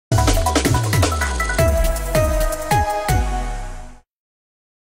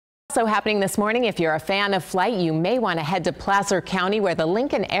Also happening this morning, if you're a fan of flight, you may want to head to Placer County, where the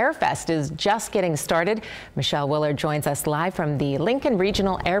Lincoln Airfest is just getting started. Michelle Willard joins us live from the Lincoln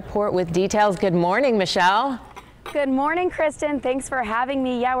Regional Airport with details. Good morning, Michelle. Good morning, Kristen. Thanks for having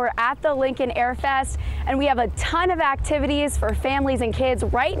me. Yeah, we're at the Lincoln Airfest, and we have a ton of activities for families and kids.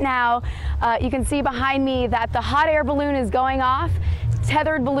 Right now, you can see behind me that the hot air balloon is going off.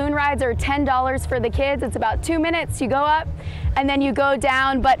 Tethered balloon rides are $10 for the kids. It's about 2 minutes. You go up and then you go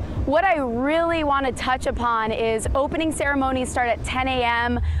down. But what I really want to touch upon is opening ceremonies start at 10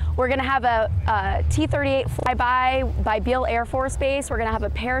 a.m. We're going to have a T-38 flyby by Beale Air Force Base. We're going to have a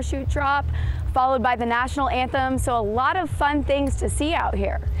parachute drop, followed by the national anthem. So a lot of fun things to see out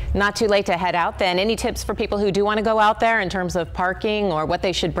here. Not too late to head out then. Any tips for people who do want to go out there in terms of parking or what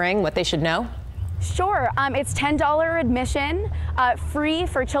they should bring, what they should know? Sure. It's $10 admission, free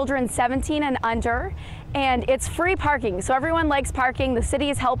for children 17 and under, and it's free parking. So everyone likes parking. The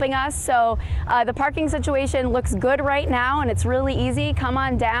city is helping us. So the parking situation looks good right now, and it's really easy. Come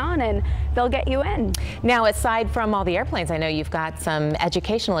on down and they'll get you in. Now, aside from all the airplanes, I know you've got some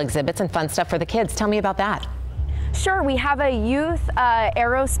educational exhibits and fun stuff for the kids. Tell me about that. Sure, we have a youth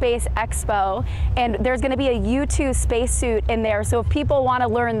aerospace expo, and there's going to be a U-2 spacesuit in there. So if people want to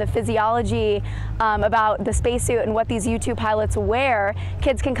learn the physiology about the spacesuit and what these U-2 pilots wear,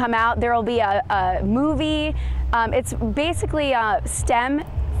 kids can come out. There will be a movie. It's basically STEM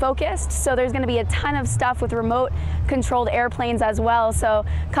focused, so there's going to be a ton of stuff with remote controlled airplanes as well. So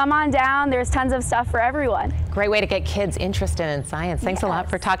come on down. There's tons of stuff for everyone. Great way to get kids interested in science. Thanks a lot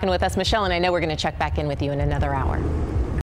for talking with us, Michelle, and I know we're going to check back in with you in another hour.